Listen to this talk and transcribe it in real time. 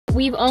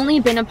We've only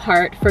been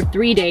apart for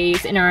 3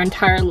 days in our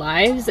entire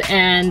lives,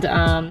 and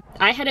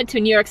I headed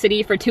to New York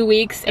City for 2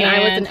 weeks and I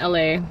was in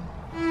LA.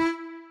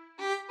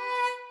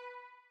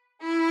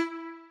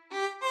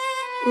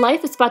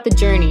 Life is about the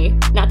journey,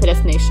 not the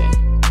destination.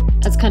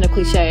 That's kind of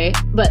cliche,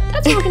 but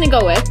that's what we're gonna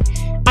go with.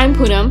 I'm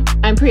Poonam,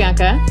 I'm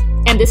Priyanka,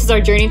 and this is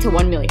our journey to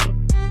 1 million.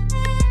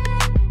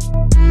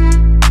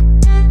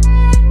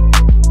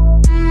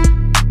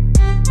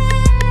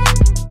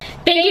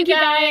 Thank you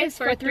guys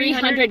for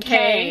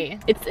 300K.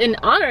 It's an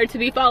honor to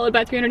be followed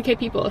by 300K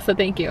people, so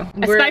thank you.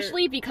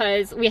 Especially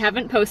because we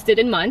haven't posted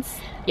in months.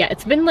 Yeah,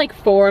 it's been like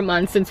 4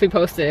 months since we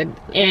posted,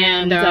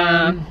 and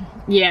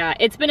yeah,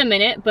 it's been a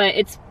minute, but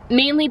it's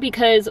mainly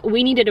because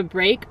we needed a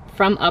break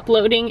from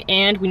uploading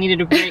and we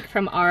needed a break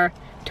from our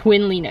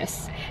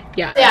twinliness.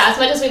 Yeah, as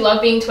much as we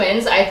love being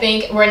twins, I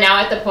think we're now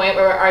at the point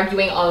where we're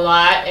arguing a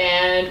lot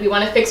and we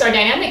want to fix our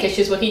dynamic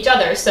issues with each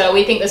other, so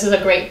we think this is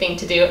a great thing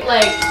to do.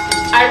 Like,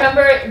 I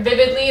remember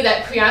vividly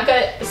that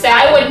Priyanka said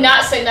I would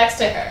not sit next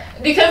to her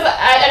because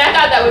I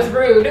thought that was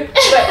rude,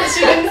 but she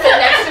didn't sit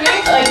next to me.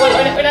 Like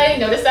when I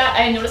noticed that,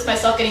 I noticed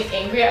myself getting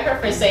angry at her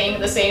for saying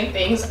the same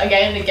things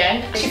again and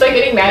again. She's like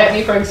getting mad at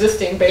me for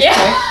existing, basically.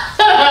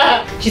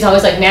 Yeah. She's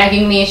always like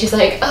nagging me, and she's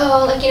like,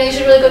 oh, like, you know, you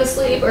should really go to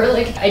sleep, or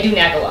like, I do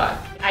nag a lot.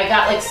 I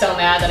got like so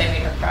mad that I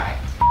made her cry.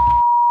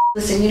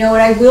 Listen, you know what,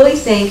 I really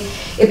think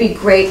it'd be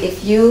great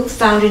if you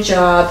found a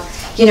job,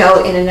 you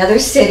know, in another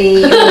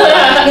city, or,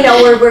 you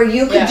know, where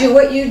you could do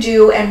what you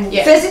do and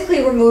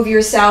physically remove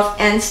yourself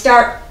and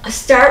start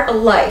a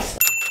life.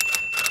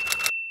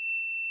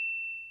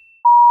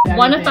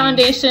 One a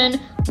foundation,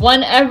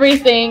 one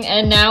everything,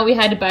 and now we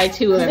had to buy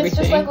 2 of everything. It's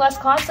just like less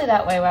costly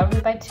that way. Why would we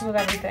buy 2 of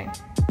everything?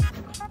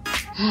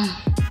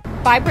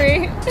 Bye,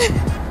 Pri.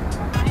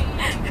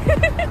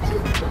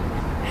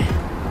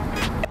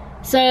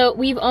 So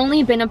we've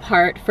only been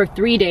apart for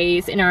 3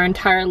 days in our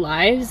entire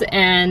lives,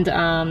 and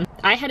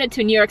I headed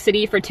to New York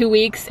City for 2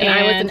 weeks and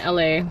I was in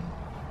LA.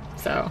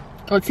 So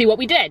let's see what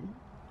we did.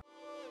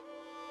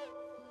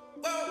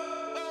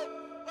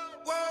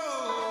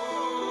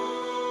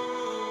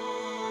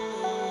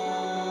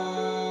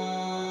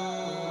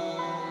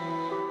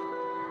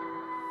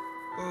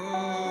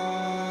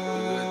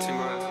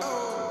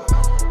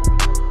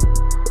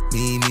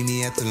 Meet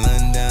me at the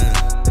London.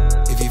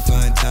 If you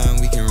find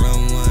time, we can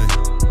run one.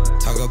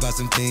 Talk about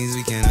some things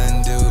we can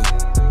undo.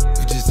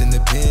 You just in the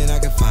pen, I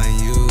can find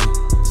you.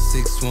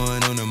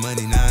 6'1" on the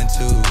money,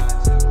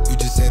 9'2". You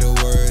just say the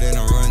word and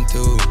I run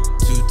through.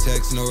 2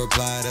 texts, no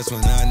reply, that's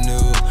when I knew.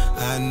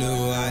 I knew.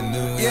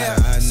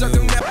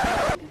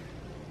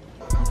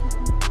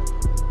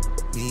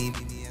 Meet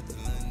me at the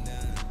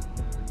London.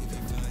 If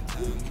you find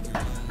time, we can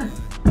run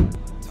one.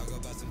 Talk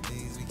about some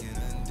things we can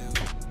undo.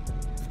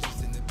 You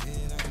just in the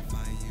pen, I can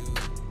find you.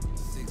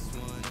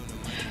 6'1" on the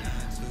money,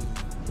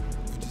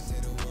 9'2". You just say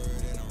the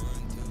word and I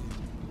run through.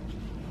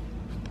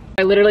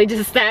 I literally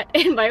just sat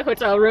in my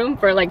hotel room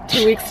for like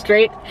 2 weeks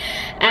straight,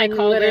 and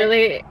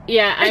literally,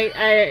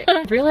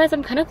 I realized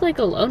I'm kind of like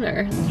a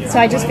loner. So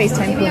I just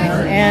FaceTimed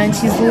Poonam, and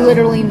she's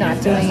literally not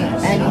doing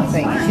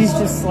anything. She's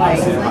just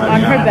like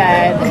on her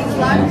bed,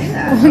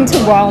 going to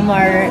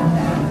Walmart.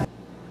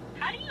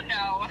 How do you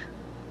know?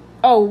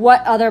 Oh,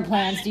 what other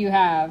plans do you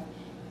have?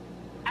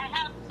 I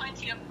have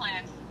plenty of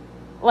plans.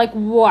 Like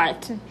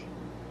what?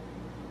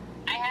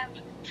 I have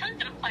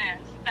tons of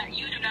plans that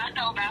you do not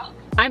know about.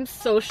 I'm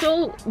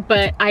social,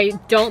 but I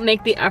don't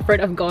make the effort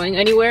of going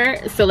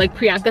anywhere. So like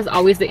Priyanka's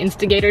always the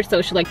instigator,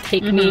 so she'll like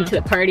take me to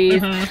the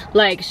parties.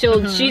 Like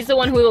she's the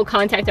one who will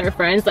contact our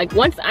friends. Like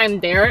once I'm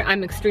there,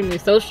 I'm extremely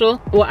social.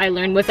 What I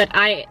learned was that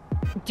I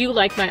do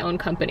like my own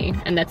company,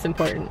 and that's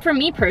important. For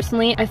me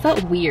personally, I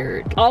felt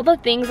weird. All the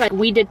things that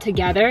we did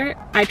together,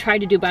 I tried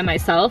to do by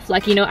myself.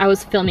 Like, you know, I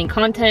was filming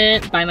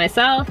content by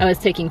myself. I was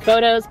taking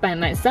photos by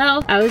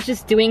myself. I was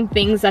just doing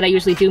things that I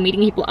usually do,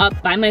 meeting people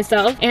up by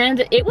myself.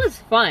 And it was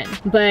fun,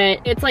 but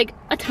it's like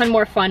a ton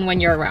more fun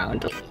when you're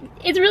around.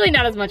 It's really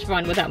not as much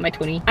fun without my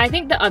twinnie. I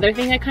think the other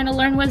thing I kind of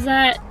learned was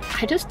that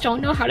I just don't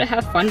know how to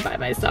have fun by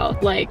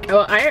myself. Like,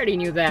 well, I already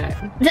knew that.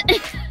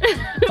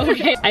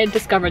 Okay, I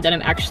discovered that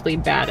I'm actually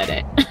bad at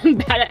it. I'm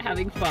bad at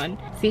having fun.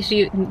 See,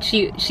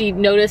 she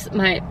noticed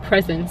my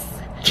presence.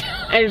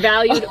 I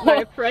valued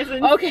my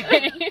presence.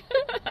 Okay.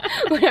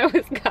 When I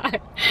was gone.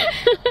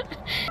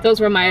 Those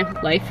were my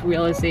life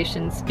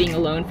realizations being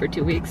alone for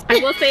 2 weeks. I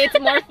will say it's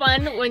more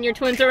fun when your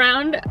twins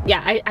around.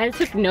 Yeah, I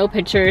took no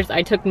pictures.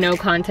 I took no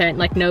content,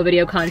 like no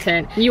video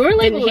content. You were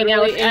like hanging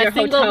out in your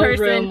hotel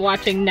room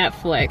watching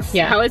Netflix.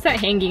 Yeah. How is that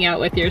hanging out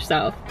with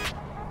yourself?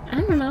 I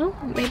don't know.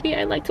 Maybe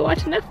I like to watch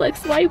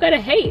Netflix. Why you gotta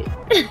hate?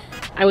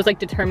 I was like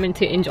determined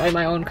to enjoy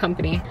my own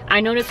company. I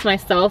noticed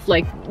myself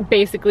like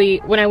basically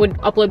when I would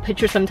upload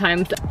pictures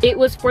sometimes, it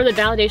was for the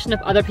validation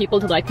of other people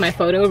to like my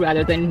photo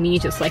rather than me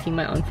just liking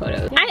my own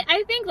photos. Yeah.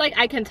 I think like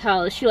I can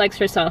tell she likes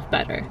herself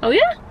better. Oh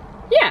yeah?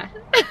 Yeah.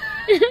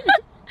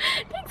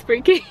 Thanks,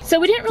 Freaky. So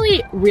we didn't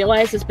really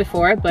realize this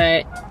before,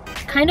 but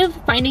kind of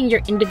finding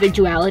your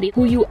individuality,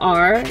 who you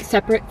are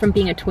separate from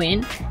being a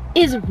twin,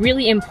 is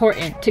really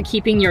important to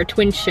keeping your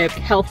twinship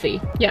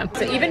healthy. Yeah.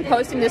 So even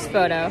posting this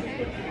photo,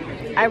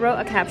 I wrote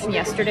a caption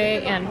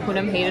yesterday and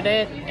Poonam hated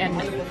it,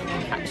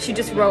 and she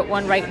just wrote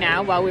one right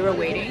now while we were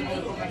waiting.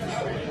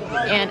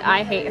 And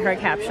I hate her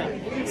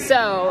caption.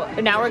 So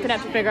now we're gonna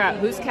have to figure out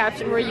whose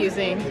caption we're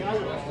using.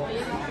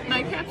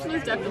 My caption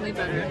is definitely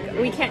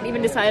better. We can't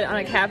even decide on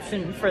a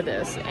caption for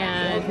this,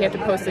 and we have to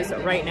post this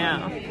right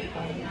now.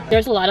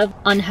 There's a lot of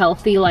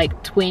unhealthy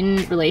like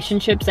twin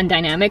relationships and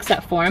dynamics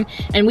that form,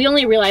 and we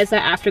only realize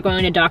that after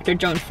going to Dr.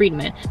 Joan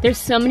Friedman. There's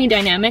so many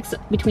dynamics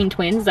between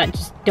twins that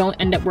just don't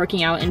end up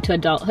working out into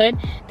adulthood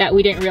that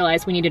we didn't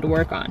realize we needed to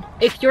work on.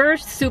 If you're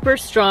super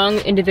strong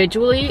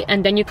individually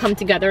and then you come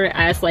together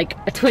as like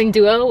a twin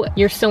duo,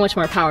 you're so much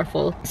more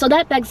powerful. So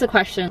that begs the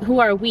question, who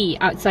are we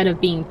outside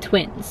of being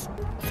twins?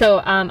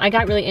 So I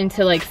got really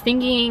into like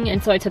singing,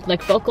 and so I took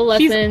like vocal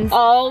lessons. She's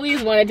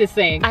always wanted to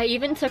sing. I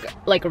even took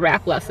like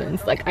rap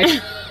lessons. Like I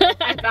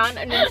found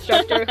an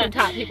instructor who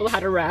taught people how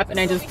to rap, and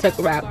I just took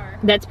rap.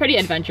 That's pretty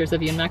adventurous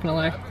of you, I'm not gonna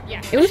lie.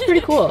 Yeah. It was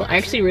pretty cool. I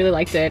actually really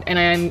liked it, and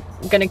I'm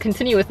gonna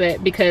continue with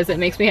it because it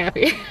makes me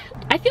happy.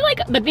 I feel like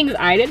the things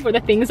I did were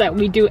the things that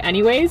we do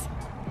anyways.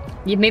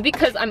 Maybe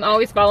because I'm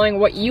always following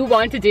what you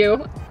want to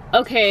do.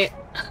 Okay,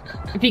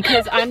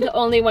 because I'm the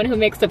only one who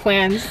makes the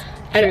plans.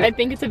 I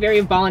think it's a very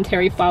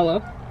voluntary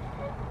follow.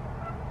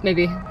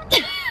 Maybe.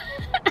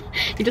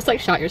 You just like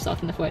shot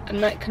yourself in the foot. I'm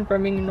not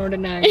confirming nor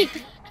denying.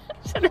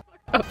 Shut the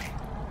fuck up.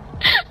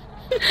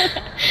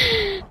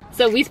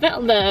 So we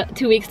spent the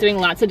 2 weeks doing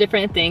lots of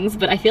different things,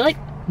 but I feel like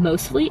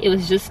mostly it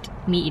was just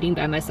me eating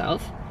by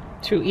myself.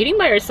 True, eating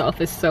by yourself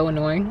is so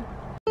annoying.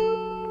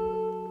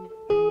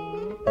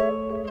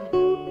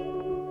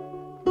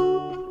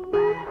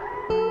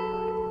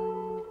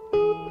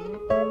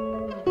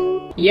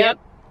 Yep.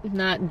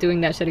 Not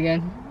doing that shit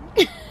again.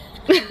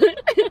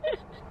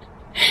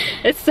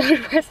 It's so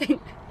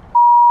depressing.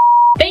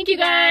 Thank you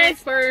guys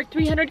for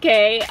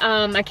 300K.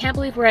 I can't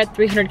believe we're at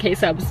 300K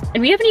subs.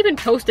 And we haven't even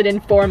posted in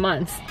 4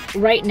 months.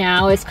 Right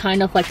now is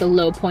kind of like the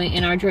low point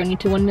in our journey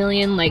to 1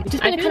 million. Like,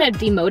 just been kind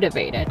of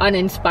demotivated.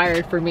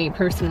 Uninspired for me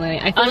personally.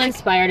 I feel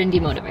uninspired and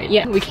demotivated.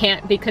 Yeah, we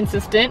can't be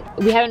consistent.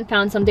 We haven't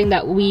found something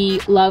that we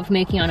love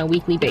making on a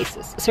weekly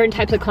basis. Certain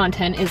types of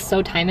content is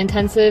so time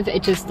intensive.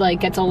 It just like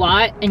gets a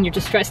lot and you're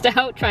just stressed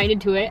out trying to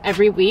do it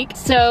every week.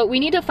 So we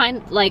need to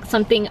find like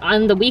something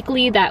on the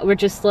weekly that we're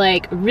just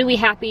like really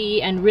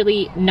happy and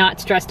really not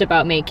stressed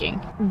about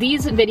making.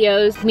 These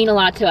videos mean a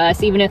lot to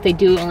us, even if they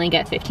do only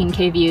get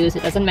 15K views.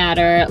 It doesn't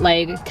matter.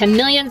 Like 10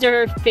 millions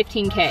or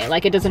 15K,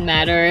 like it doesn't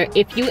matter.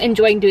 If you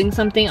enjoy doing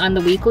something on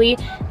the weekly,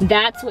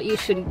 that's what you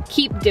should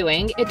keep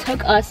doing. It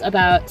took us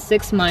about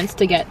 6 months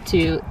to get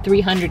to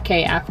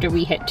 300K after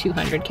we hit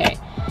 200K.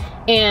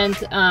 And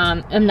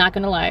I'm not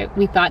gonna lie,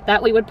 we thought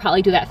that we would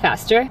probably do that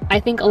faster. I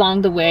think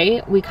along the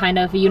way, we kind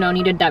of, you know,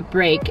 needed that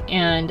break,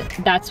 and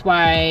that's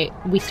why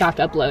we stopped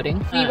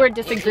uploading. We were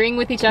disagreeing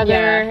with each other.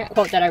 Yeah.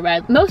 Quote that I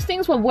read. Most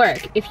things will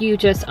work if you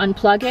just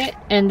unplug it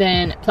and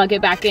then plug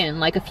it back in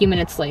like a few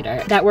minutes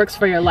later. That works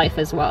for your life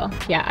as well.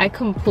 Yeah, I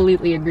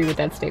completely agree with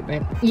that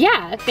statement.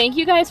 Yeah, thank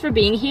you guys for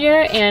being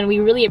here, and we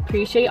really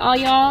appreciate all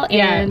y'all.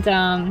 Yeah.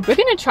 And we're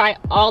gonna try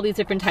all these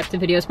different types of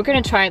videos. We're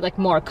gonna try like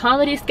more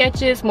comedy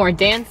sketches, more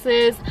dances.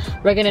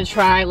 We're gonna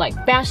try like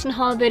fashion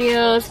haul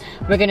videos.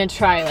 We're gonna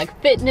try like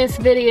fitness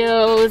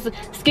videos,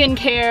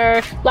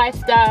 skincare,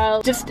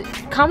 lifestyle. Just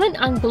comment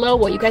on below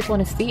what you guys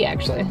want to see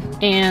actually.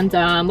 And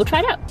we'll try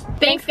it out.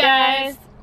 Thanks guys.